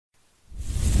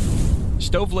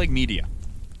Stoveleg Media,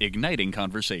 igniting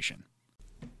conversation.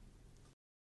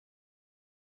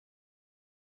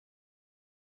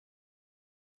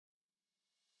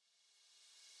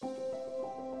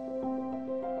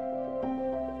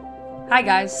 Hi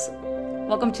guys,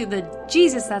 welcome to the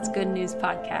Jesus That's Good News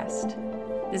podcast.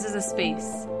 This is a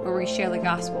space where we share the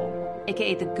gospel,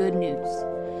 aka the good news,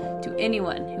 to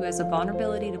anyone who has a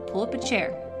vulnerability to pull up a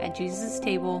chair at Jesus'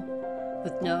 table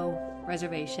with no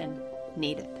reservation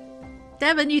needed.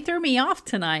 Devin, you threw me off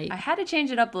tonight. I had to change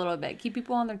it up a little bit, keep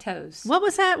people on their toes. What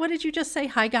was that? What did you just say?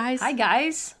 Hi, guys? Hi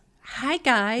guys. Hi,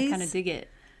 guys. I kind of dig it.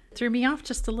 Threw me off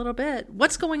just a little bit.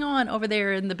 What's going on over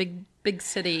there in the big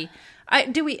city?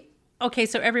 Okay,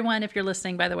 so everyone, if you're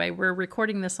listening, by the way, we're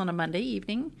recording this on a Monday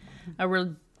evening.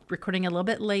 We're recording a little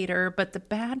bit later, but the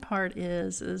bad part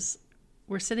is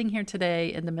we're sitting here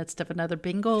today in the midst of another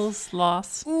Bengals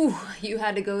loss. Ooh, you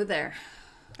had to go there.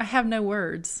 I have no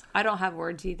words. I don't have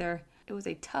words either. It was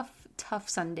a tough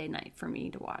Sunday night for me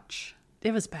to watch.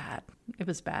 It was bad. It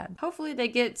was bad. Hopefully they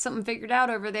get something figured out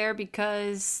over there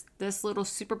because this little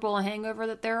Super Bowl hangover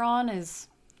that they're on it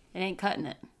ain't cutting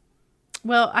it.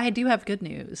 Well, I do have good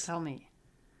news. Tell me.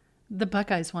 The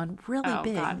Buckeyes won really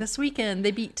big God. this weekend.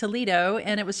 They beat Toledo,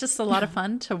 and it was just a lot of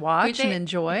fun to watch and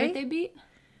enjoy. Who did they beat?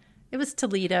 It was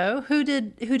Toledo. Who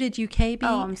did UK beat?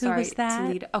 Oh, I'm sorry. Who was that?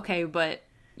 Toledo. Okay, but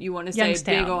you want to say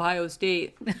Youngstown. big Ohio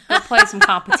State. Go play some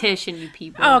competition, you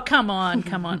people. Oh, come on.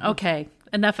 Okay,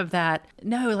 enough of that.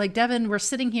 No, like Devin, we're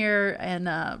sitting here and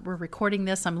we're recording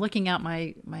this. I'm looking out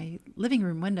my living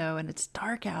room window, and it's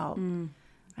dark out.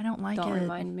 I don't like it. Don't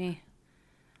remind me.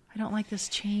 I don't like this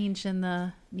change in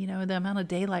the amount of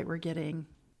daylight we're getting.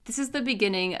 This is the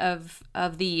beginning of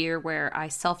the year where I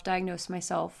self-diagnosed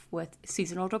myself with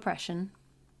seasonal depression.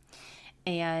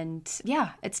 And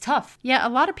yeah, it's tough. Yeah, a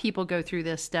lot of people go through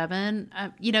this, Devin.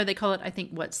 They call it, I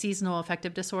think, seasonal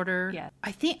affective disorder. Yeah.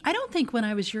 I don't think when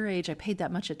I was your age, I paid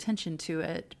that much attention to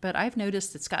it, but I've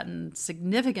noticed it's gotten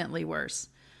significantly worse.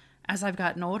 As I've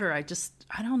gotten older, I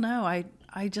don't know.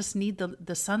 I just need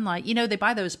the sunlight. They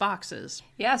buy those boxes.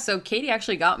 Yeah, so Katie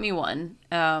actually got me one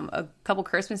a couple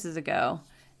Christmases ago.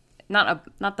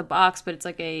 Not the box, but it's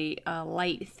like a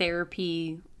light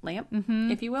therapy lamp,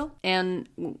 if you will. And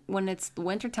when it's the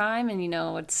winter time and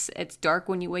it's dark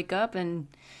when you wake up and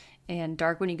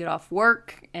dark when you get off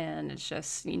work, and it's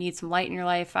just you need some light in your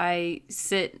life, I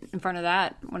sit in front of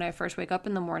that when I first wake up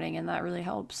in the morning, and that really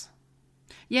helps.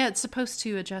 Yeah, it's supposed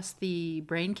to adjust the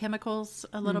brain chemicals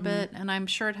a little bit, and I'm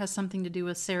sure it has something to do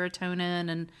with serotonin.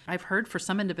 And I've heard for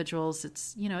some individuals,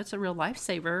 it's a real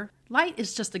lifesaver. Light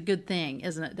is just a good thing,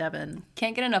 isn't it, Devin?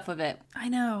 Can't get enough of it. I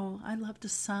know. I love the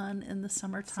sun in the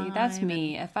summertime. See, that's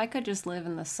me. If I could just live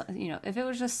in the sun, if it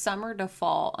was just summer to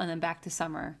fall and then back to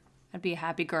summer, I'd be a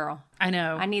happy girl. I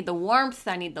know. I need the warmth.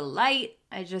 I need the light.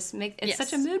 It's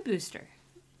such a mood booster.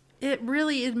 It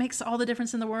makes all the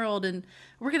difference in the world. And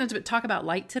we're going to talk about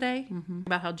light today,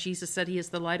 about how Jesus said he is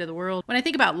the light of the world. When I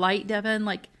think about light, Devin,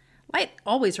 light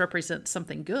always represents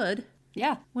something good.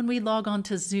 Yeah. When we log on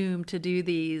to Zoom to do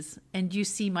these and you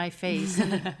see my face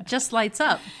and it just lights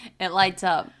up. It lights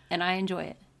up and I enjoy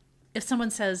it. If someone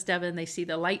says, Devin, they see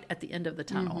the light at the end of the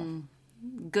tunnel.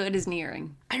 Good is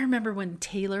nearing. I remember when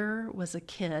Taylor was a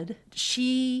kid,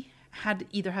 she had to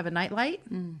either have a nightlight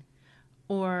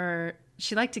or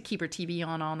she liked to keep her TV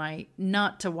on all night,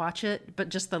 not to watch it, but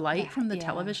just the light from the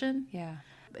television. Yeah.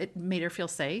 It made her feel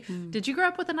safe. Did you grow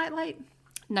up with a nightlight?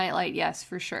 Nightlight, yes,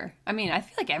 for sure. I mean, I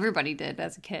feel like everybody did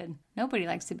as a kid. Nobody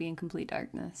likes to be in complete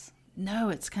darkness. No,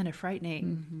 it's kind of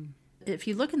frightening. If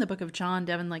you look in the book of John,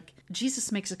 Devin,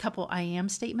 Jesus makes a couple I am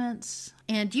statements.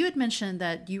 And you had mentioned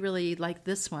that you really like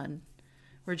this one,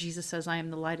 where Jesus says, I am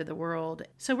the light of the world.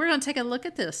 So we're going to take a look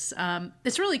at this.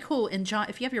 It's really cool. In John,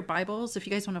 if you have your Bibles, if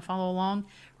you guys want to follow along,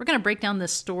 we're going to break down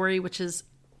this story,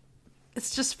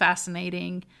 it's just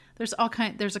fascinating. There's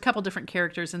a couple different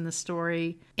characters in this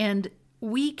story. And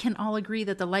we can all agree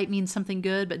that the light means something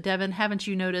good. But Devin, haven't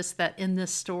you noticed that in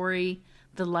this story,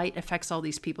 the light affects all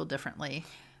these people differently?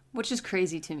 Which is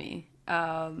crazy to me.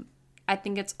 I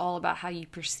think it's all about how you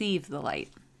perceive the light.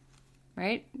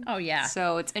 Right? Oh, yeah.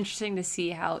 So it's interesting to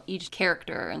see how each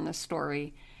character in the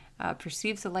story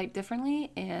perceives the light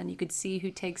differently, and you could see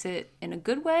who takes it in a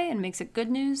good way and makes it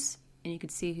good news, and you could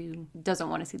see who doesn't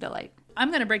want to see the light. I'm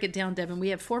going to break it down, Devin. We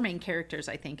have four main characters,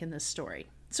 I think, in this story.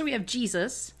 So we have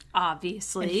Jesus.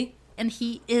 Obviously. And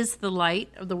he is the light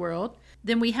of the world.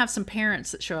 Then we have some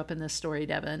parents that show up in this story,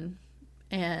 Devin,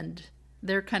 and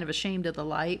they're kind of ashamed of the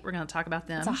light. We're going to talk about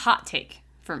them. It's a hot take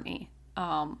for me.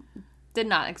 Did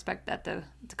not expect that to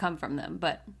come from them,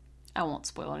 but I won't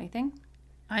spoil anything.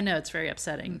 I know, it's very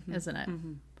upsetting, isn't it?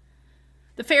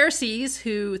 The Pharisees,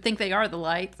 who think they are the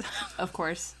light, Of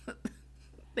course.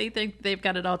 they think they've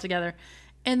got it all together.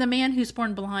 And the man who's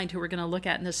born blind, who we're going to look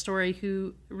at in this story,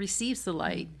 who receives the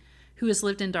light, who has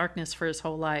lived in darkness for his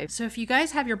whole life. So if you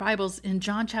guys have your Bibles, in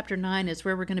John chapter 9 is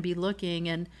where we're going to be looking.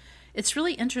 And it's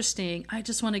really interesting. I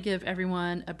just want to give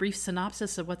everyone a brief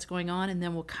synopsis of what's going on, and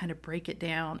then we'll kind of break it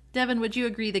down. Devin, would you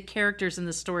agree the characters in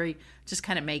the story just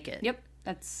kind of make it? Yep.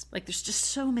 That's Like, there's just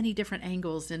so many different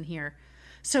angles in here.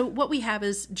 So what we have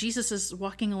is Jesus is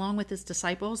walking along with his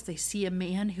disciples. They see a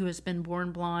man who has been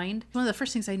born blind. One of the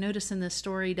first things I notice in this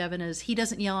story, Devin, is he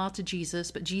doesn't yell out to Jesus,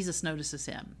 but Jesus notices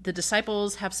him. The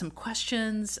disciples have some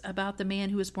questions about the man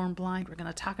who was born blind. We're going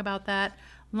to talk about that.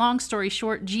 Long story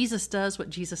short, Jesus does what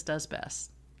Jesus does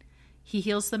best. He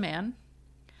heals the man.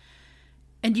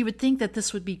 And you would think that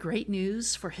this would be great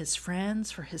news for his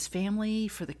friends, for his family,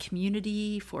 for the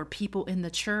community, for people in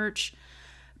the church.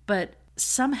 But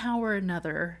somehow or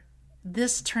another,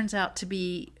 this turns out to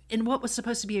be, in what was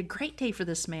supposed to be a great day for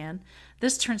this man,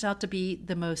 this turns out to be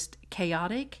the most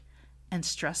chaotic and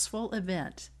stressful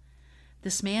event.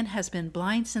 This man has been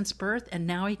blind since birth, and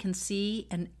now he can see,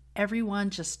 and everyone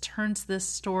just turns this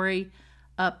story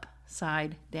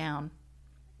upside down.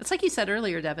 It's like you said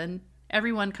earlier, Devin,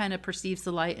 everyone kind of perceives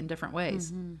the light in different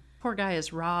ways. Poor guy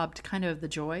is robbed kind of the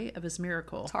joy of his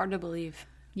miracle. it's hard to believe.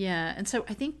 Yeah, and so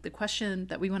I think the question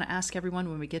that we want to ask everyone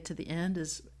when we get to the end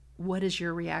is, what is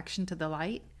your reaction to the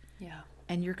light? Yeah.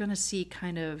 And you're going to see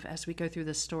kind of, as we go through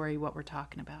this story, what we're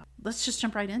talking about. Let's just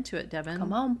jump right into it, Devin.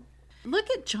 Come on. Look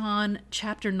at John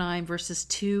chapter 9, verses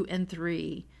 2 and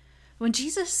 3. When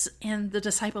Jesus and the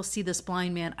disciples see this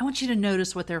blind man, I want you to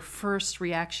notice what their first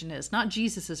reaction is. Not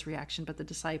Jesus's reaction, but the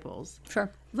disciples.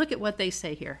 Sure. Look at what they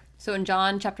say here. So in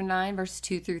John chapter 9, verses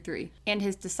 2 through 3. And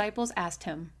his disciples asked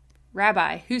him,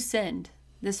 Rabbi, who sinned,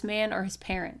 this man or his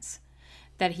parents,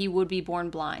 that he would be born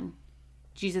blind?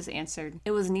 Jesus answered,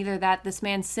 It was neither that this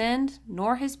man sinned,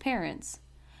 nor his parents,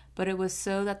 but it was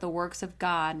so that the works of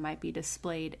God might be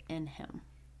displayed in him.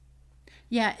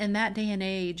 Yeah, in that day and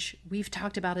age, we've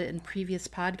talked about it in previous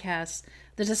podcasts,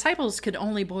 the disciples could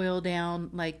only boil down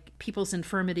like people's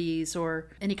infirmities or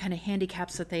any kind of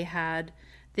handicaps that they had.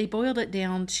 They boiled it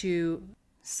down to,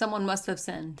 Someone must have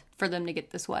sinned for them to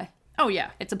get this way. oh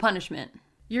yeah, It's a punishment.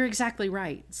 you're exactly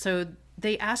right. So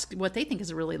they asked what they think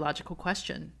is a really logical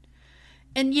question.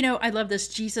 And, you know, I love this.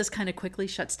 Jesus kind of quickly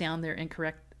shuts down their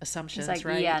incorrect assumptions, It's like,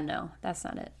 right? yeah, no, that's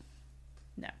not it.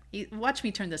 No. Watch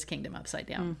me turn this kingdom upside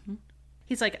down.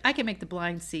 He's like, I can make the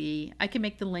blind see. I can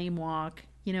make the lame walk.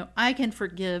 You know, I can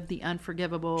forgive the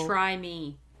unforgivable. Try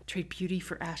me. Trade beauty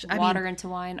for ash. Water into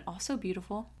wine, also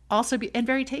beautiful. Also and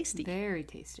very tasty. Very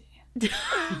tasty.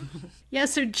 Yeah,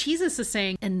 so Jesus is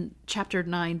saying in chapter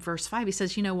 9, verse 5, he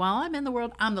says, you know, while I'm in the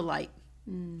world, I'm the light.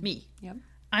 Me. Yep.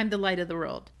 I'm the light of the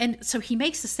world. And so he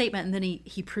makes the statement and then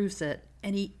he proves it.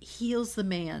 And he heals the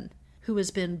man who has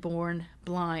been born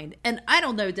blind. And I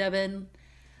don't know, Devin,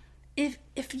 if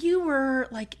you were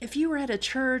at a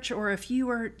church, or if you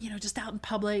were, you know, just out in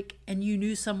public and you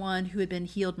knew someone who had been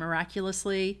healed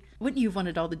miraculously, wouldn't you have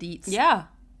wanted all the deets? Yeah.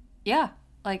 Yeah.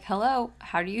 Like, hello,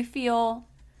 how do you feel?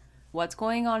 What's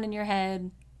going on in your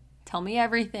head? Tell me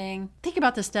everything. Think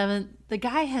about this, Devin. The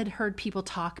guy had heard people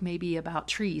talk maybe about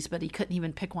trees, but he couldn't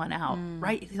even pick one out,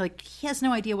 right? Like, he has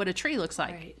no idea what a tree looks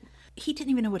like. Right. He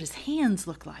didn't even know what his hands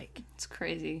look like. It's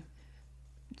crazy.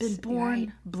 Been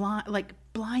born right.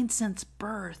 blind since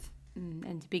birth.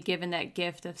 And to be given that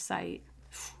gift of sight.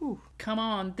 Whew, come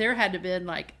on. There had to have been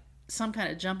like some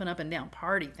kind of jumping up and down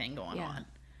party thing going Yeah. on.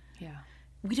 Yeah.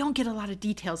 We don't get a lot of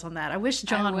details on that. I wish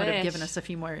John would have wish. given us a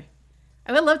few more.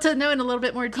 I would love to know in a little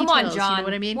bit more details. Come on, John. You know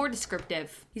what I mean? More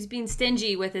descriptive. He's being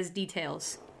stingy with his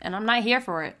details. And I'm not here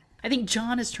for it. I think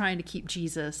John is trying to keep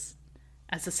Jesus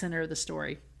as the center of the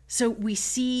story. So we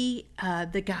see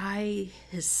the guy,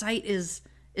 his sight is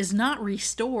not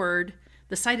restored.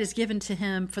 The sight is given to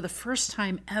him for the first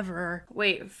time ever.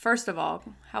 Wait, first of all,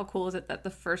 how cool is it that the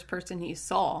first person he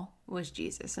saw was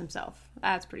Jesus himself?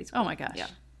 That's pretty cool. Oh my gosh. Yeah.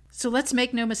 So let's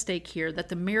make no mistake here that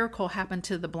the miracle happened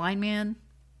to the blind man,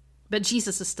 but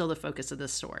Jesus is still the focus of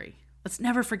this story. Let's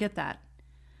never forget that.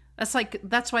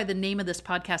 That's why the name of this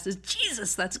podcast is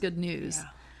Jesus, That's Good News. Yeah.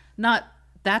 Not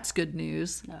That's Good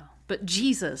News, No. but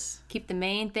Jesus. Keep the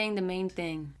main thing the main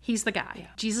thing. He's the guy.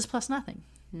 Jesus plus nothing.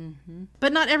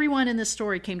 But not everyone in this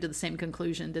story came to the same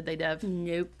conclusion, did they, Dev?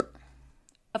 Nope.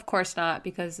 Of course not,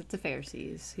 because it's the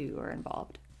Pharisees who are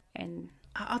involved. And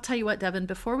I'll tell you what, Devin,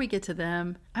 before we get to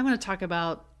them, I want to talk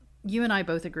about, you and I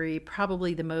both agree,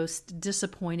 probably the most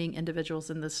disappointing individuals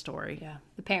in this story. yeah,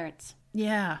 the parents.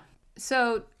 Yeah.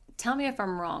 So tell me if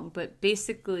I'm wrong, but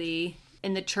basically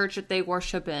in the church that they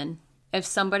worship in, if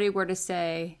somebody were to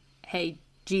say, hey,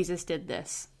 Jesus did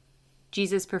this,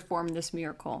 Jesus performed this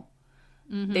miracle,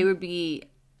 they would be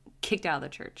kicked out of the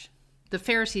church. The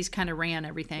Pharisees kind of ran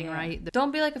everything, right?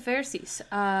 Don't be like the Pharisees.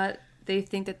 They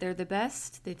think that they're the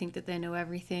best. They think that they know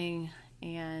everything.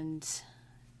 And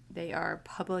they are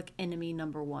public enemy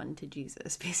number one to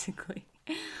Jesus, basically.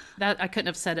 That I couldn't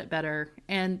have said it better.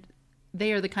 And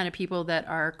they are the kind of people that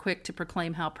are quick to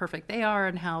proclaim how perfect they are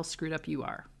and how screwed up you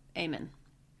are. Amen.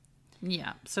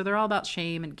 Yeah. So they're all about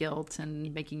shame and guilt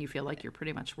and making you feel like you're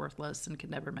pretty much worthless and can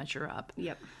never measure up.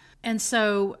 Yep. And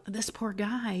so this poor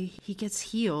guy, he gets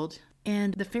healed,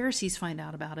 and the Pharisees find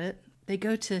out about it. They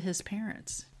go to his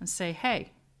parents and say,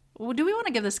 hey, well, do we want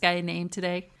to give this guy a name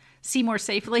today? Seymour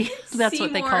Safely? That's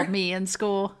what they Seymour. called me in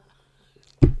school.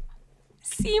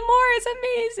 Seymour is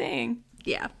amazing.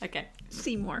 Yeah. Okay.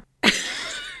 Seymour.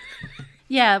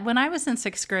 Yeah, when I was in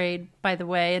 6th grade, by the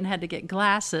way, and had to get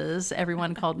glasses,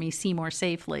 everyone called me Seymour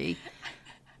Safely.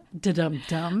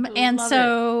 Da-dum-dum. And Love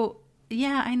so,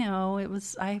 yeah, I know.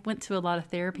 I went to a lot of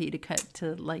therapy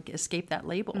to escape that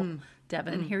label.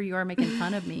 Devin, here you are making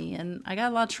fun of me. And I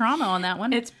got a lot of trauma on that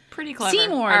one. It's pretty clever.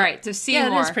 Seymour. All right, so Seymour.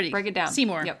 Yeah, it is pretty. Break it down.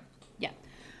 Seymour. Yep. Yeah.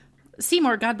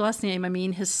 Seymour, God bless him. I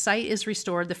mean, his sight is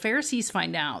restored. The Pharisees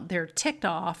find out. They're ticked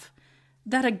off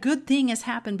that a good thing has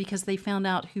happened because they found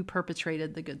out who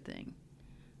perpetrated the good thing.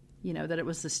 You know, that it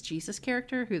was this Jesus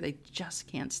character who they just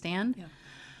can't stand. Yeah.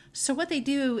 So what they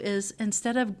do is,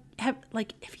 instead of,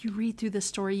 if you read through this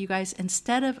story, you guys,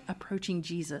 instead of approaching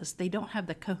Jesus, they don't have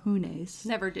the cojones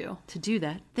Never do. to do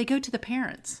that. They go to the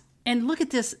parents. And look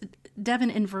at this, Devin,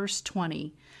 in verse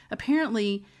 20.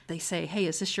 Apparently, they say, hey,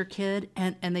 is this your kid?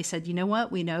 And they said, you know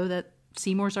what? We know that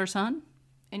Seymour's our son.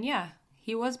 And yeah,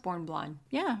 he was born blind.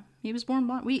 Yeah, he was born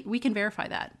blind. We can verify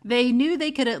that. They knew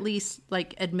they could at least,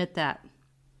 admit that.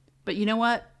 But you know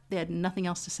what? They had nothing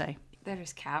else to say. They're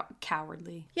just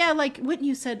cowardly. Yeah, wouldn't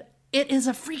you said, it is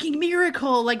a freaking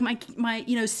miracle.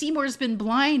 My Seymour's been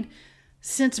blind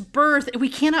since birth. We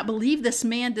cannot believe this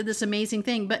man did this amazing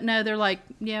thing. But no, they're like,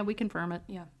 yeah, we confirm it.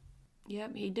 Yeah.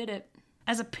 Yep, he did it.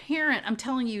 As a parent, I'm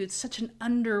telling you, it's such an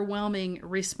underwhelming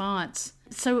response.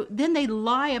 So then they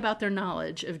lie about their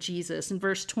knowledge of Jesus in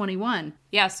verse 21.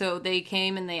 Yeah, so they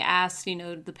came and they asked,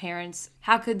 the parents,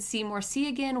 how could Seymour see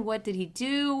again? What did he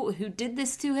do? Who did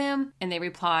this to him? And they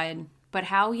replied, but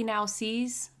how he now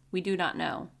sees, we do not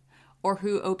know. Or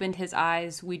who opened his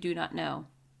eyes, we do not know.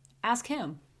 Ask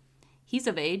him. He's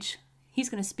of age. He's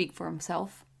going to speak for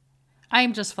himself. I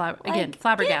am just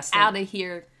flabbergasted. Get out of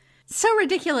here. So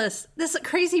ridiculous. This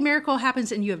crazy miracle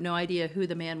happens and you have no idea who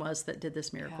the man was that did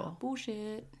this miracle. Yeah,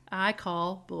 bullshit. I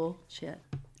call bullshit.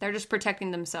 They're just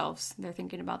protecting themselves. They're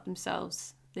thinking about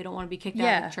themselves. They don't want to be kicked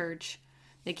out of the church.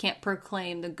 They can't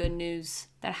proclaim the good news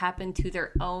that happened to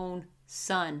their own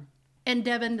son. And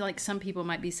Devin, some people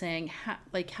might be saying,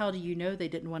 how do you know they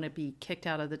didn't want to be kicked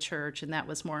out of the church and that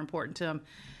was more important to them?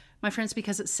 My friends,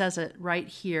 because it says it right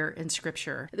here in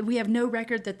Scripture. We have no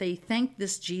record that they thanked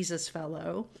this Jesus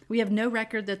fellow. We have no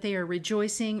record that they are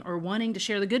rejoicing or wanting to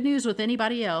share the good news with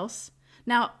anybody else.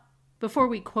 Now, before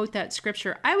we quote that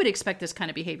Scripture, I would expect this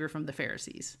kind of behavior from the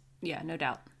Pharisees. Yeah, no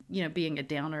doubt. Being a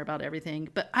downer about everything.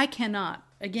 But I cannot.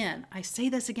 Again, I say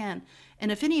this again.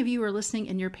 And if any of you are listening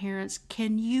and your parents,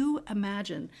 can you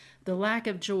imagine the lack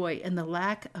of joy and the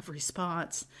lack of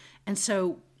response? And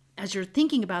so, as you're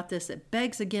thinking about this, it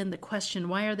begs again the question,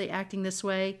 why are they acting this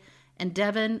way? And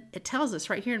Devin, it tells us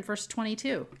right here in verse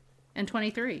 22 and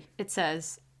 23. It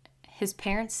says, his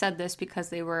parents said this because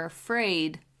they were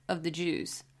afraid of the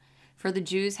Jews. For the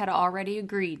Jews had already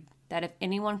agreed that if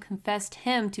anyone confessed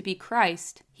him to be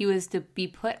Christ, he was to be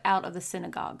put out of the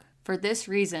synagogue. For this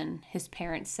reason, his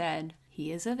parents said,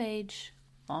 he is of age.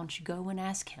 Why don't you go and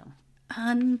ask him?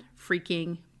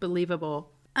 Unfreaking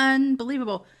believable.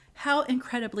 Unbelievable. How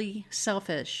incredibly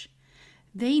selfish.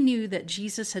 They knew that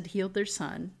Jesus had healed their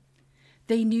son.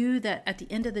 They knew that at the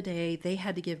end of the day, they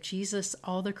had to give Jesus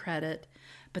all the credit,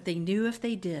 but they knew if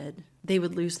they did, they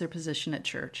would lose their position at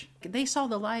church. They saw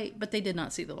the light, but they did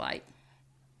not see the light.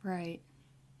 Right.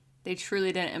 They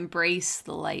truly didn't embrace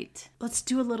the light. Let's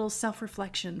do a little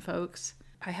self-reflection, folks.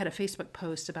 I had a Facebook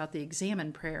post about the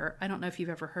examine prayer. I don't know if you've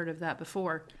ever heard of that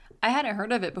before. I hadn't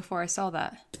heard of it before I saw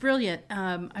that. It's brilliant.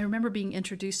 I remember being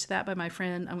introduced to that by my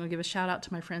friend. I'm going to give a shout out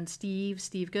to my friend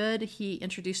Steve Good. He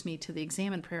introduced me to the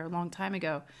examine prayer a long time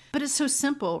ago. But it's so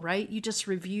simple, right? You just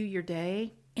review your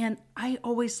day. And I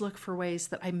always look for ways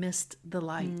that I missed the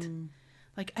light.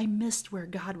 I missed where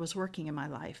God was working in my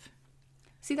life.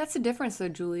 See, that's the difference though,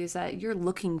 Julie, is that you're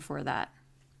looking for that.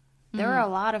 There are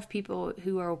a lot of people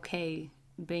who are okay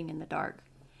being in the dark.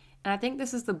 And I think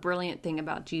this is the brilliant thing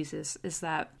about Jesus, is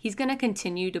that he's going to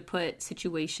continue to put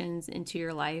situations into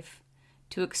your life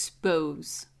to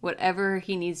expose whatever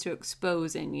he needs to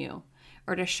expose in you,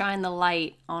 or to shine the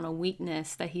light on a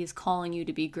weakness that he is calling you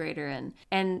to be greater in.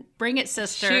 And Bring it,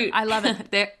 sister. shoot, I love it.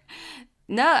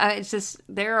 It's just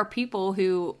there are people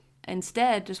who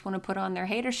instead just want to put on their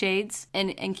hater shades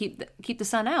and keep the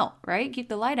sun out, right? Keep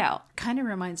the light out. Kind of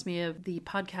reminds me of the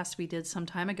podcast we did some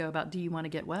time ago about Do You Want to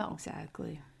Get Well?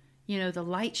 Exactly. You know, the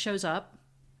light shows up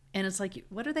and it's like,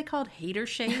 what are they called? Hater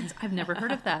shades? I've never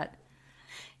heard of that.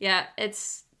 Yeah,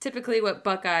 it's typically what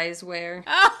Buckeyes wear.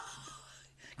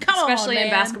 Come Especially on, in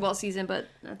man. basketball season, but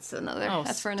that's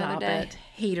for another day. It.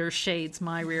 Hater shades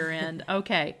my rear end.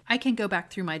 Okay. I can go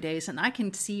back through my days and I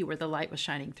can see where the light was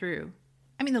shining through.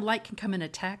 I mean, the light can come in a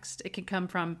text. It can come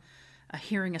from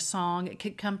hearing a song. It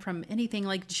could come from anything.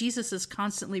 Like Jesus is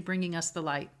constantly bringing us the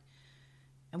light.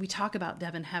 And we talk about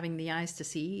Devin having the eyes to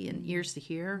see and ears to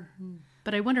hear. Mm-hmm.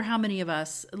 But I wonder how many of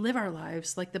us live our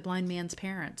lives like the blind man's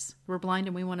parents. We're blind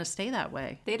and we want to stay that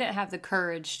way. They didn't have the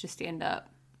courage to stand up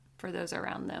for those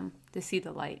around them, to see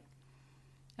the light.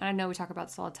 And I know we talk about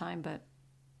this all the time, but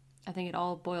I think it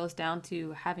all boils down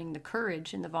to having the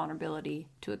courage and the vulnerability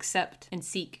to accept and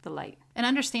seek the light. And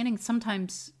understanding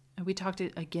sometimes, we talked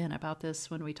again about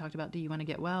this when we talked about Do You Want to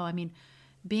Get Well? I mean,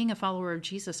 being a follower of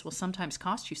Jesus will sometimes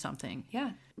cost you something.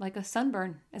 Yeah, like a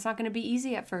sunburn. It's not going to be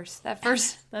easy at first. That's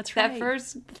right. That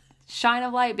first shine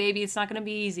of light, baby, it's not going to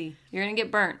be easy. You're going to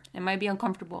get burnt. It might be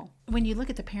uncomfortable. When you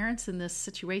look at the parents in this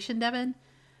situation, Devin,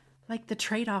 like the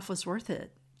trade-off was worth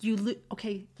it. You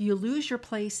lose your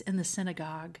place in the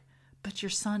synagogue, but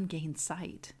your son gains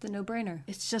sight. It's a no-brainer.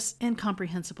 It's just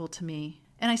incomprehensible to me.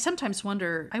 And I sometimes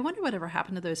wonder whatever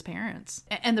happened to those parents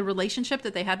and the relationship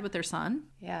that they had with their son.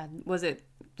 Yeah, was it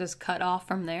just cut off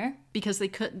from there? Because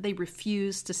they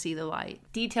refused to see the light.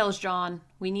 Details, John.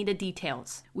 We needed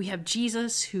details. We have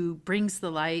Jesus who brings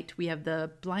the light. We have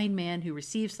the blind man who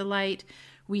receives the light.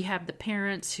 We have the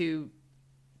parents who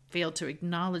failed to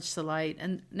acknowledge the light.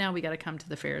 And now we got to come to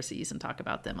the Pharisees and talk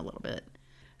about them a little bit.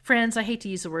 Friends, I hate to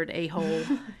use the word a-hole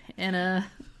in a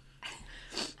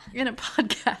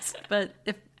podcast, but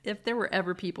if there were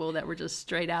ever people that were just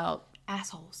straight out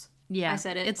assholes. Yeah, I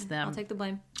said it. It's them. I'll take the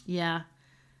blame. Yeah.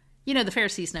 You know, the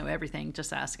Pharisees know everything.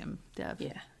 Just ask them, Dev.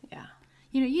 Yeah.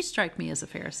 You know, you strike me as a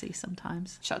Pharisee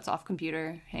sometimes. Shuts off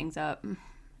computer, hangs up.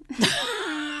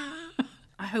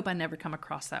 I hope I never come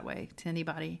across that way to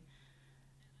anybody.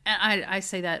 And I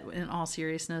say that in all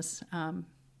seriousness.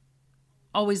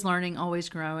 Always learning, always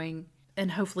growing,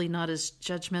 and hopefully not as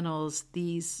judgmental as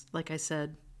these, like I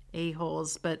said,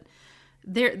 a-holes. But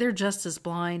they're just as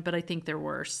blind, but I think they're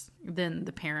worse than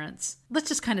the parents. Let's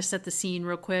just kind of set the scene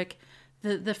real quick.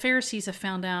 The Pharisees have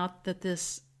found out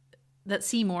that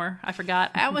Seymour,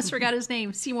 I almost forgot his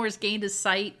name. Seymour's gained his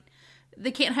sight.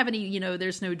 They can't have any,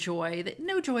 there's no joy.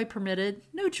 No joy permitted.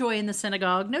 No joy in the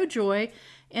synagogue. No joy.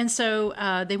 And so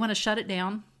they want to shut it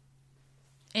down.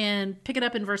 And pick it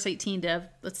up in verse 18, Dev.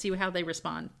 Let's see how they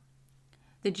respond.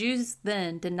 The Jews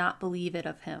then did not believe it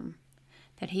of him,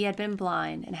 that he had been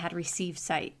blind and had received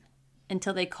sight,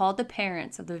 until they called the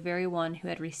parents of the very one who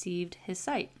had received his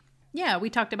sight. Yeah, we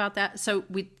talked about that. So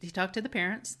he talked to the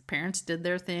parents. The parents did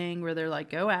their thing where they're like,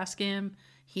 go ask him.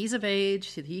 He's of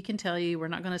age. He can tell you. We're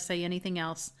not going to say anything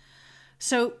else.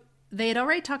 So they had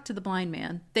already talked to the blind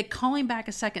man. They call him back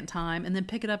a second time and then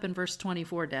pick it up in verse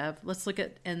 24, Dev. Let's look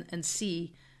at and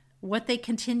see what they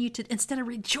continue to, instead of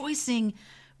rejoicing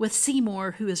with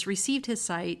Seymour, who has received his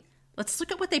sight, let's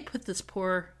look at what they put this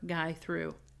poor guy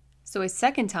through. So a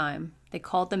second time, they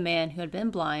called the man who had been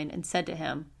blind and said to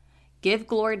him, give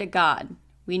glory to God.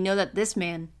 We know that this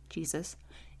man, Jesus,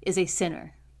 is a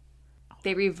sinner.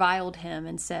 They reviled him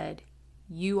and said,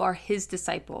 you are his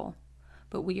disciple,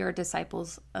 but we are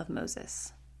disciples of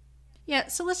Moses. Yeah,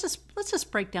 so let's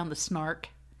just break down the snark.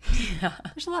 Yeah.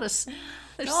 There's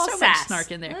so sass. much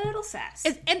snark in there. A little sass.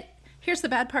 And here's the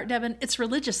bad part, Devin. It's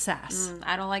religious sass.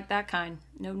 I don't like that kind.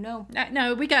 No.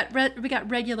 No, we got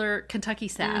regular Kentucky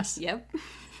sass. Yep.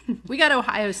 We got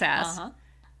Ohio sass. Uh-huh.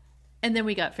 And then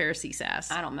we got Pharisee sass.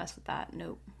 I don't mess with that.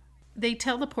 Nope. They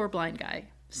tell the poor blind guy,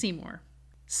 Seymour,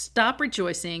 stop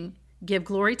rejoicing, give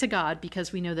glory to God,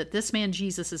 because we know that this man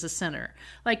Jesus is a sinner.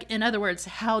 Like, in other words,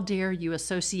 how dare you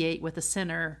associate with a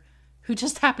sinner who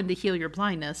just happened to heal your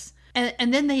blindness?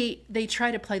 And then they try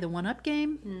to play the one-up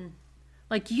game.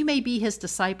 Like, you may be his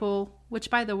disciple, which,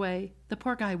 by the way, the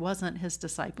poor guy wasn't his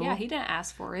disciple. Yeah, he didn't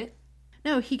ask for it.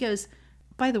 No, he goes,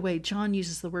 by the way, John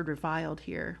uses the word reviled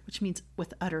here, which means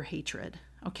with utter hatred,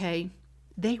 okay?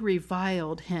 they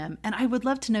reviled him. And I would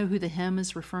love to know who the him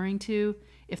is referring to,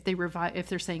 if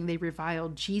they're saying they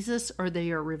reviled Jesus, or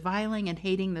they are reviling and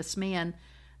hating this man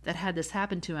that had this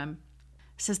happen to him.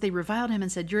 It says they reviled him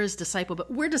and said, "You're his disciple,"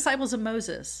 but we're disciples of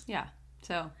Moses. Yeah.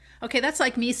 So, okay, that's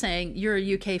like me saying you're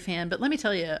a UK fan, but let me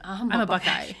tell you, I'm a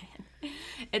Buckeye.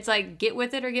 It's like, get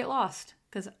with it or get lost,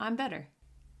 because I'm better.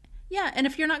 Yeah, and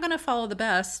if you're not going to follow the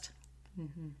best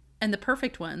and the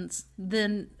perfect ones,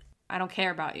 then I don't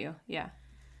care about you. Yeah.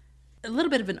 A little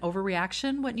bit of an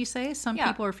overreaction, wouldn't you say? Some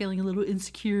people are feeling a little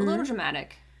insecure. A little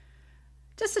dramatic.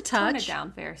 Just a touch. Tone it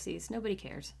down, Pharisees. Nobody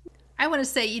cares. I want to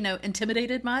say,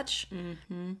 intimidated much.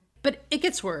 But it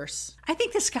gets worse. I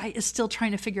think this guy is still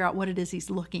trying to figure out what it is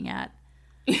he's looking at.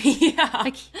 Yeah.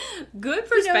 Like, good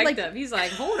perspective. He's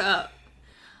like, hold up.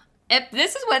 If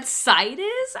this is what sight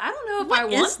is, I don't know if I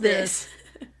want this.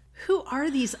 Who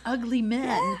are these ugly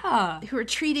men who are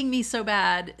treating me so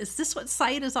bad? Is this what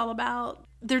sight is all about?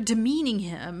 They're demeaning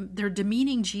him. They're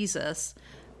demeaning Jesus,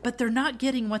 but they're not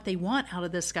getting what they want out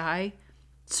of this guy.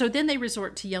 So then they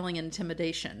resort to yelling and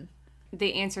intimidation.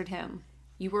 They answered him,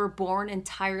 "You were born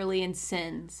entirely in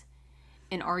sins.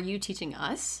 And are you teaching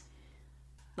us?"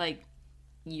 Like,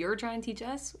 you're trying to teach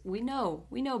us? We know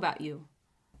about you.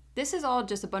 This is all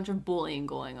just a bunch of bullying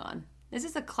going on. This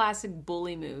is a classic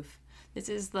bully move. This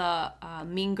is the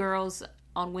Mean Girls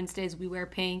on Wednesdays we wear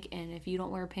pink, and if you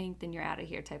don't wear pink, then you're out of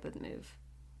here type of move.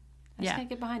 I just can't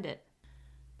get behind it.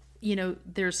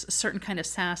 There's a certain kind of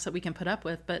sass that we can put up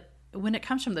with, but when it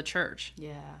comes from the church,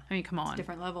 I mean, come on. It's a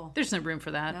different level. There's no room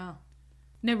for that.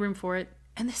 No room for it.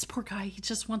 And this poor guy, he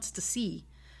just wants to see.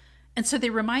 And so they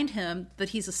remind him that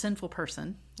he's a sinful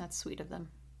person. That's sweet of them.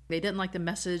 They didn't like the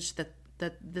message that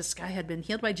this guy had been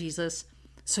healed by Jesus,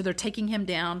 so they're taking him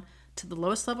down to the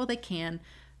lowest level they can.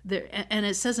 And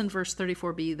it says in verse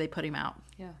 34b, they put him out.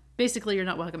 Yeah. Basically, you're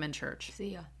not welcome in church.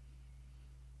 See ya.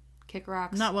 Kick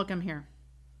rocks. Not welcome here.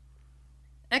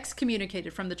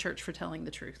 Excommunicated from the church for telling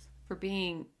the truth. For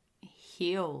being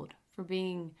healed. For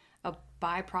being a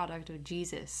byproduct of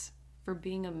Jesus. For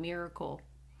being a miracle.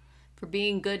 For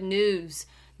being good news.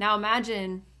 Now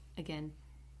imagine, again,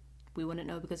 we wouldn't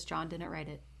know because John didn't write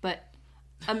it, but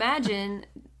imagine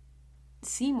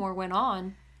Seymour went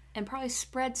on and probably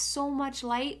spread so much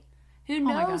light. Who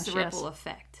knows the ripple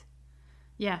effect?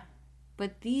 Yeah.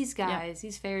 But these guys,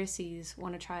 these Pharisees,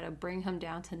 want to try to bring him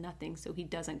down to nothing so he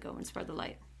doesn't go and spread the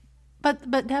light.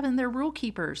 But Devin, they're rule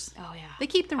keepers. Oh, yeah. They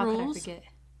keep the rules. How could I forget?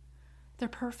 They're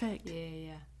perfect.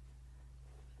 Yeah.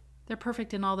 They're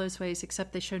perfect in all those ways,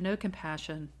 except they show no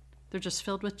compassion. They're just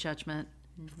filled with judgment,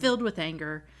 filled with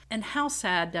anger. And how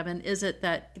sad, Devin, is it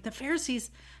that the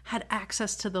Pharisees had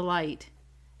access to the light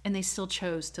and they still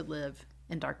chose to live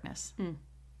in darkness?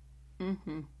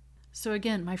 So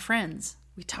again, my friends,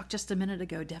 we talked just a minute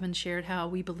ago. Devin shared how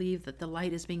we believe that the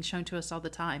light is being shown to us all the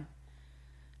time.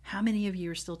 How many of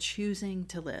you are still choosing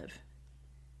to live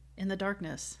in the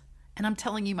darkness? And I'm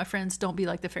telling you, my friends, don't be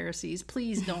like the Pharisees.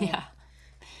 Please don't.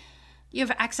 You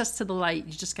have access to the light.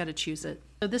 You just got to choose it.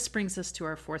 So this brings us to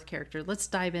our fourth character. Let's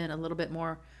dive in a little bit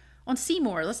more on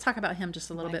Seymour. Let's talk about him just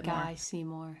a little bit more.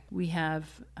 Seymour. We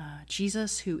have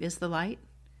Jesus, who is the light.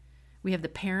 We have the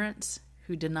parents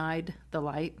who denied the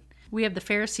light. We have the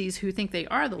Pharisees who think they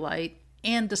are the light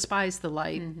and despise the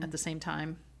light at the same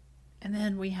time. And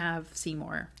then we have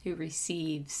Seymour, who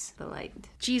receives the light.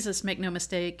 Jesus, make no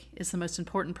mistake, is the most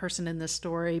important person in this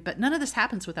story, but none of this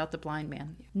happens without the blind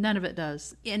man. None of it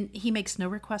does. And he makes no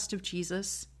request of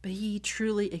Jesus, but he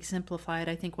truly exemplified,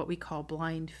 I think, what we call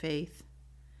blind faith.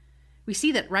 We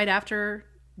see that right after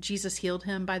Jesus healed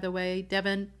him, by the way.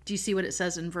 Devin, do you see what it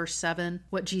says in verse 7,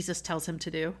 what Jesus tells him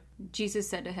to do? Jesus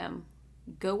said to him,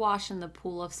 "Go wash in the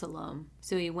pool of Siloam."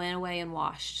 So he went away and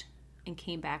washed and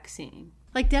came back seeing.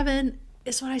 Like, Devin,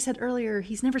 it's what I said earlier.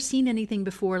 He's never seen anything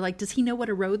before. Like, does he know what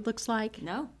a road looks like?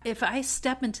 No. If I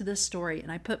step into this story and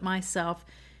I put myself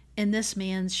in this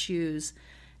man's shoes,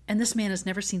 and this man has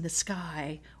never seen the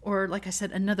sky, or, like I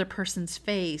said, another person's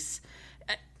face,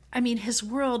 I mean, his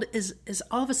world is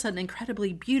all of a sudden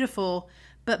incredibly beautiful.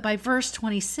 But by verse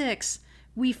 26,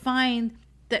 we find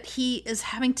that he is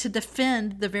having to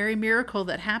defend the very miracle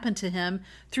that happened to him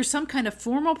through some kind of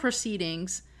formal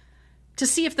proceedings to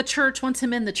see if the church wants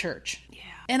him in the church. Yeah.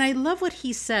 And I love what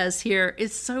he says here.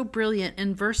 It's so brilliant.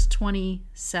 In verse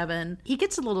 27, he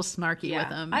gets a little snarky with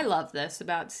him. I love this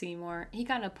about Seymour. He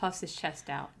kind of puffs his chest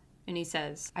out and he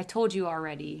says, "I told you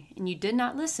already, and you did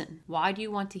not listen. Why do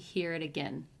you want to hear it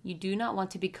again? You do not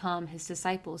want to become his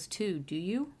disciples too, do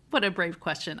you?" What a brave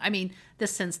question. I mean,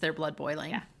 this sends their blood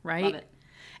boiling, right? Love it.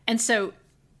 And so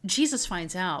Jesus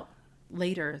finds out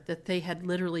later that they had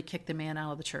literally kicked the man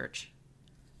out of the church.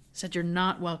 Said, "You're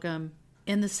not welcome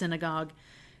in the synagogue,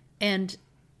 and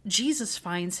Jesus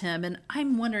finds him. And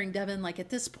I'm wondering, Devin, like at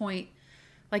this point,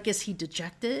 like, is he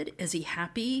dejected? Is he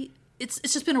happy? It's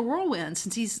just been a whirlwind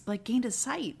since he's like gained his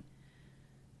sight.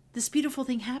 This beautiful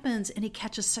thing happens and he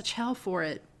catches such hell for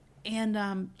it.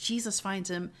 And Jesus finds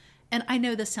him. And I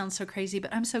know this sounds so crazy,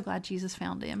 but I'm so glad Jesus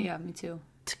found him. Yeah, me too.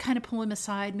 To kind of pull him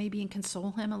aside maybe and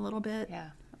console him a little bit. Yeah.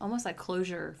 Almost like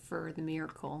closure for the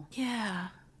miracle. Yeah.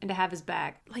 And to have his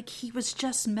back. Like he was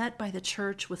just met by the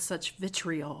church with such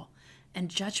vitriol and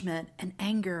judgment and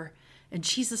anger. And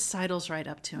Jesus sidles right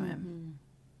up to him. Mm-hmm.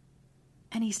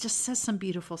 And he just says some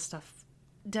beautiful stuff.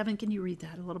 Devin, can you read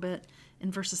that a little bit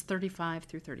in verses 35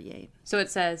 through 38? So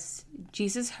it says,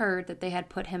 Jesus heard that they had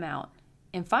put him out.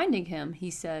 And finding him,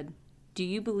 he said, "Do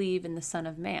you believe in the Son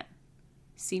of Man?"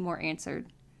 Seymour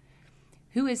answered,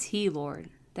 "Who is he, Lord,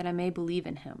 that I may believe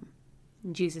in him?"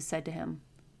 And Jesus said to him,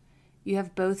 "You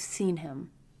have both seen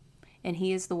him, and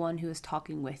he is the one who is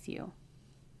talking with you."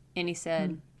 And he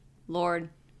said, "Lord,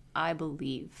 I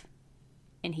believe."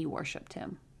 And he worshipped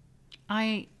him.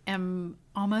 I am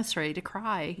almost ready to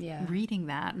cry reading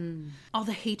that. All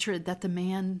the hatred that the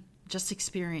man just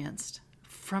experienced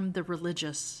from the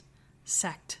religious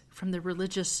sect, from the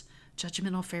religious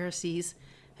judgmental Pharisees.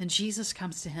 And Jesus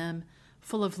comes to him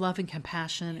full of love and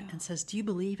compassion and says, "Do you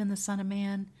believe in the Son of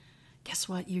Man?" Guess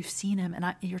what? You've seen him,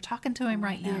 and you're talking to him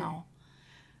right now.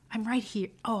 I'm right here.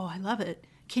 Oh, I love it.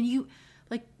 Can you,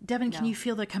 like, Devin, can you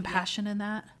feel the compassion in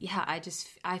that? Yeah,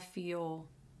 I feel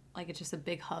like it's just a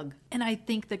big hug. And I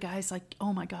think the guy's like,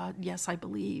 oh my God, yes, I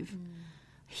believe.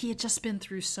 He had just been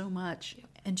through so much.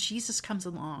 And Jesus comes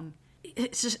along.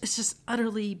 It's just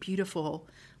utterly beautiful.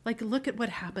 Like, look at what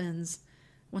happens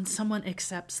when someone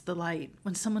accepts the light,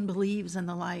 when someone believes in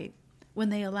the light, when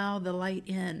they allow the light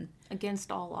in. Against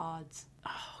all odds.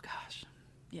 Oh, gosh.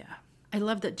 Yeah. I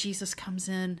love that Jesus comes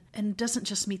in and doesn't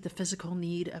just meet the physical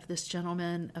need of this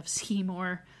gentleman, of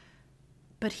Seymour,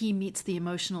 but he meets the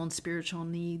emotional and spiritual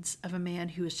needs of a man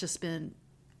who has just been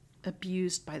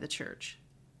abused by the church.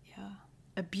 Yeah.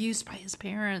 Abused by his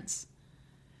parents.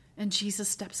 And Jesus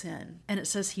steps in, and it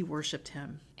says he worshipped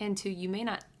him. And you may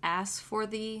not ask for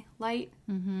the light,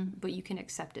 but you can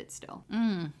accept it still.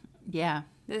 Yeah.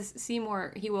 This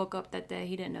Seymour, he woke up that day.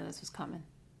 He didn't know this was coming.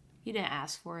 He didn't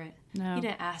ask for it. No. He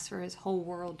didn't ask for his whole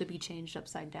world to be changed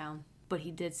upside down, but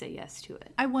he did say yes to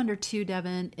it. I wonder too,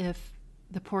 Devin, if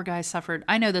the poor guy suffered.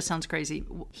 I know this sounds crazy.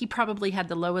 He probably had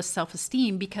the lowest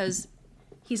self-esteem because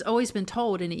he's always been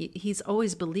told and he's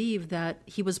always believed that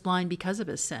he was blind because of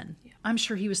his sin. Yeah. I'm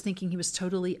sure he was thinking he was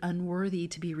totally unworthy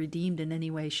to be redeemed in any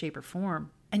way, shape, or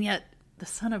form. And yet the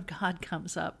Son of God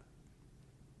comes up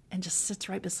and just sits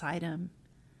right beside him.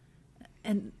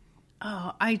 And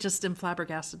I just am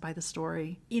flabbergasted by the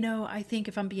story. You know, I think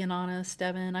if I'm being honest,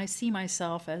 Devin, I see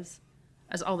myself as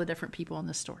all the different people in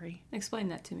this story. Explain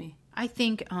that to me. I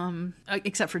think,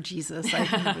 except for Jesus,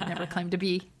 I would never claim to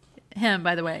be him,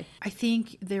 by the way. I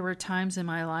think there were times in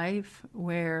my life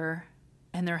where,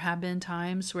 and there have been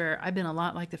times where I've been a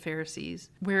lot like the Pharisees,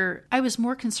 where I was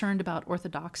more concerned about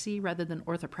orthodoxy rather than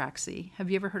orthopraxy.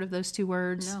 Have you ever heard of those two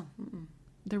words? No. Mm-mm.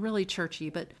 They're really churchy,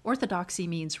 but orthodoxy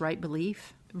means right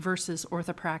belief versus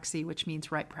orthopraxy, which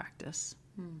means right practice.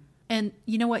 And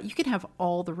you know what? You can have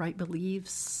all the right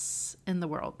beliefs in the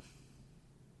world.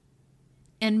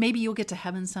 And maybe you'll get to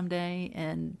heaven someday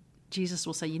and Jesus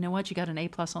will say, you know what? You got an A+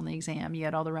 on the exam. You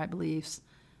had all the right beliefs,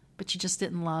 but you just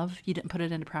didn't love. You didn't put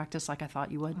it into practice like I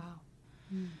thought you would.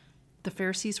 Wow. The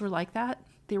Pharisees were like that.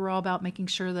 They were all about making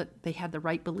sure that they had the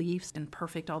right beliefs and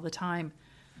perfect all the time,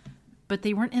 but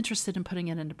they weren't interested in putting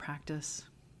it into practice.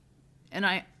 And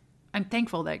I'm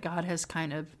thankful that God has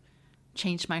kind of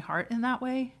changed my heart in that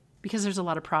way, because there's a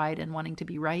lot of pride in wanting to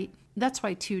be right. That's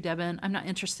why, too, Devin, I'm not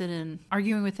interested in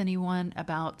arguing with anyone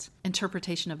about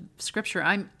interpretation of Scripture.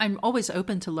 I'm always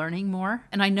open to learning more,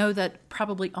 and I know that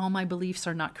probably all my beliefs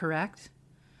are not correct.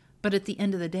 But at the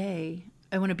end of the day,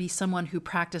 I want to be someone who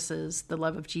practices the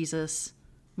love of Jesus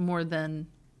more than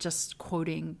just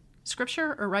quoting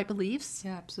Scripture or right beliefs.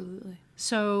 Yeah, absolutely.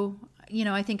 So, you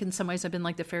know, I think in some ways I've been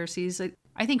like the Pharisees.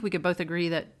 I think we could both agree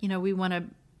that, you know, we want to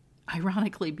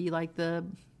ironically be like the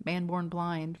man born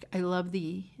blind. I love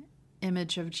the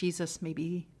image of Jesus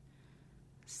maybe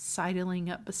sidling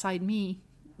up beside me,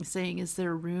 saying, is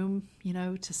there room, you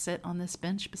know, to sit on this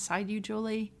bench beside you,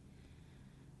 Julie?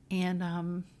 And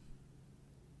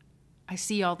I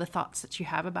see all the thoughts that you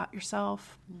have about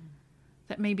yourself,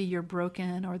 that maybe you're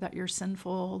broken or that you're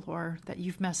sinful or that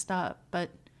you've messed up, but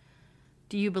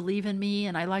do you believe in me?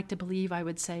 And I like to believe I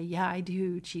would say, yeah, I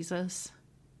do, Jesus.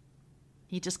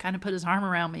 He just kind of put his arm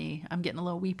around me. I'm getting a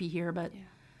little weepy here, but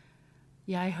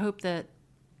yeah, I hope that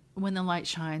when the light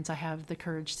shines, I have the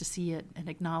courage to see it and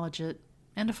acknowledge it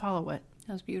and to follow it.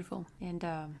 That was beautiful. And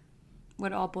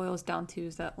what it all boils down to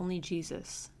is that only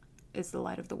Jesus is the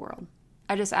light of the world.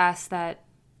 I just ask that,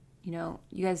 you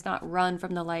guys not run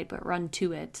from the light, but run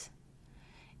to it.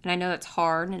 And I know that's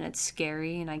hard and it's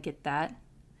scary, and I get that.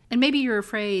 And maybe you're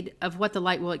afraid of what the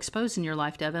light will expose in your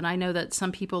life, Devin. I know that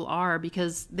some people are,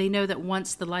 because they know that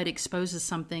once the light exposes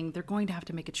something, they're going to have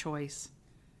to make a choice.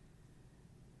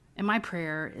 And my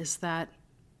prayer is that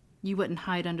you wouldn't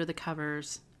hide under the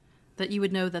covers, that you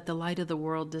would know that the light of the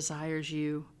world desires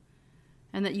you,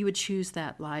 and that you would choose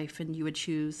that life and you would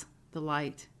choose the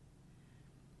light.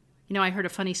 I heard a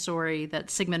funny story that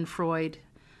Sigmund Freud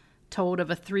told of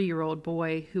a 3-year-old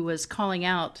boy who was calling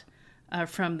out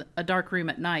from a dark room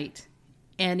at night.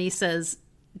 And he says,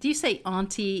 do you say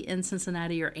auntie in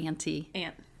Cincinnati or auntie?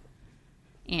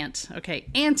 Aunt. Okay.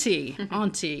 Auntie.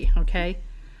 Okay.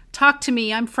 Talk to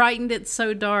me. I'm frightened. It's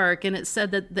so dark. And it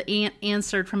said that the aunt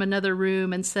answered from another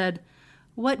room and said,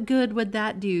 what good would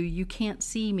that do? You can't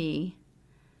see me.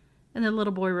 And the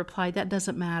little boy replied, that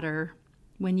doesn't matter.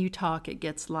 When you talk, it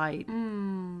gets light. I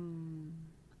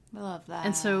love that.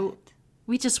 And so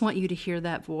we just want you to hear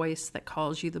that voice that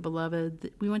calls you the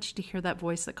beloved. We want you to hear that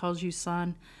voice that calls you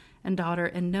son and daughter,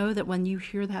 and know that when you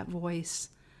hear that voice,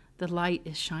 the light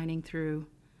is shining through.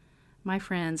 My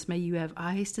friends, may you have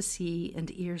eyes to see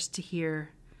and ears to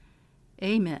hear.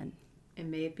 Amen. And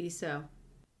may it be so.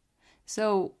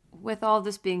 So with all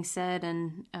this being said,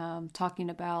 and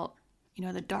talking about,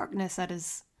 the darkness that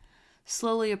is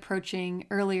slowly approaching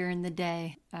earlier in the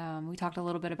day, we talked a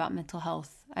little bit about mental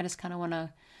health. I just kind of want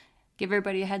to give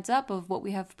everybody a heads up of what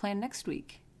we have planned next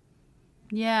week.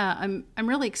 Yeah, I'm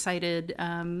really excited.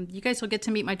 You guys will get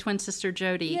to meet my twin sister,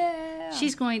 Jody. Yeah.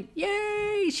 She's going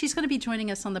to be joining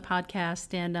us on the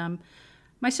podcast. And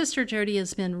my sister, Jody,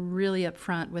 has been really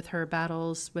upfront with her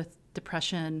battles with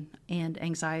depression and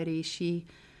anxiety. She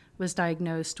was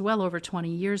diagnosed well over 20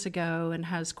 years ago and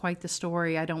has quite the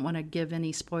story. I don't want to give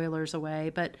any spoilers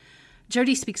away, but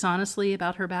Jody speaks honestly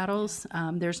about her battles.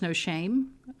 There's no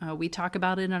shame. We talk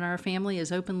about it in our family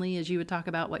as openly as you would talk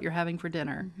about what you're having for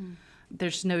dinner. Mm-hmm.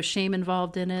 There's no shame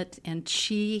involved in it. And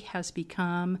she has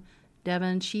become,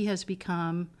 Devin,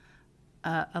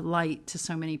 a light to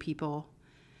so many people.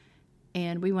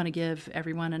 And we want to give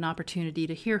everyone an opportunity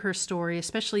to hear her story,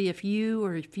 especially if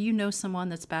you know someone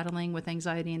that's battling with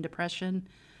anxiety and depression.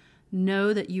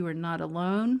 Know that you are not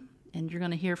alone, and you're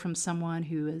going to hear from someone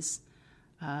who has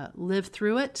lived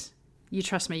through it. You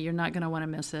trust me, you're not going to want to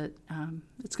miss it.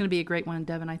 It's going to be a great one,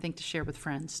 Devin, I think, to share with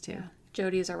friends, too. Yeah.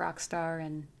 Jody is a rock star,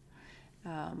 and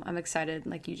I'm excited,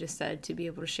 like you just said, to be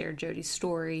able to share Jody's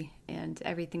story and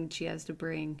everything she has to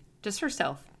bring, just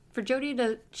herself. For Jody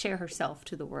to share herself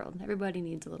to the world. Everybody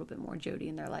needs a little bit more Jody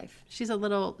in their life. She is a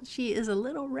little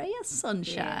ray of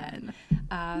sunshine.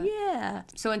 Yeah.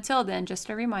 So until then, just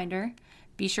a reminder,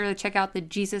 be sure to check out the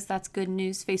Jesus That's Good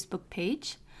News Facebook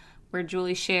page, where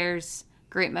Julie shares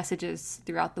great messages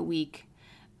throughout the week.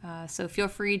 So feel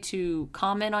free to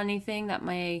comment on anything that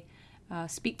may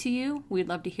speak to you. We'd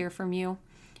love to hear from you.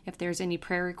 If there's any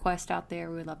prayer requests out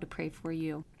there, we'd love to pray for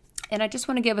you. And I just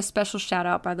want to give a special shout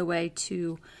out, by the way,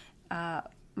 to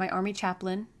my Army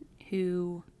chaplain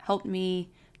who helped me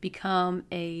become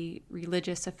a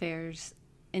religious affairs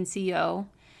NCO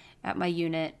at my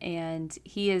unit. And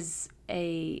he is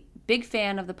a big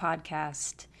fan of the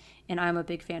podcast, and I'm a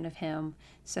big fan of him.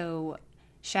 So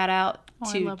shout out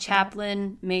to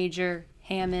Chaplain Major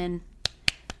Hammond.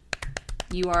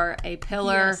 You are a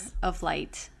pillar of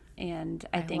light, and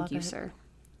I thank you, sir.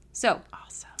 So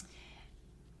awesome.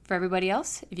 For everybody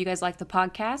else, if you guys like the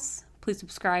podcast, please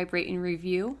subscribe, rate, and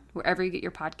review wherever you get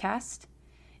your podcast.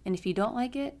 And if you don't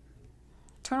like it,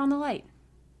 turn on the light.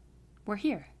 We're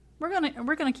here. We're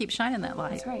gonna keep shining that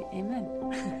light. That's right. Amen.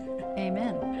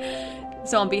 Amen.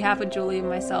 So on behalf of Julie and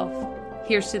myself,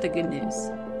 here's to the good news.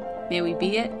 May we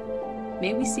be it.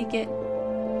 May we seek it.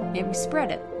 May we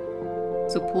spread it.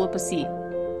 So pull up a seat.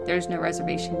 There's no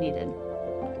reservation needed.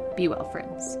 Be well,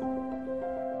 friends.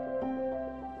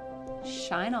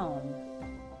 Shine on.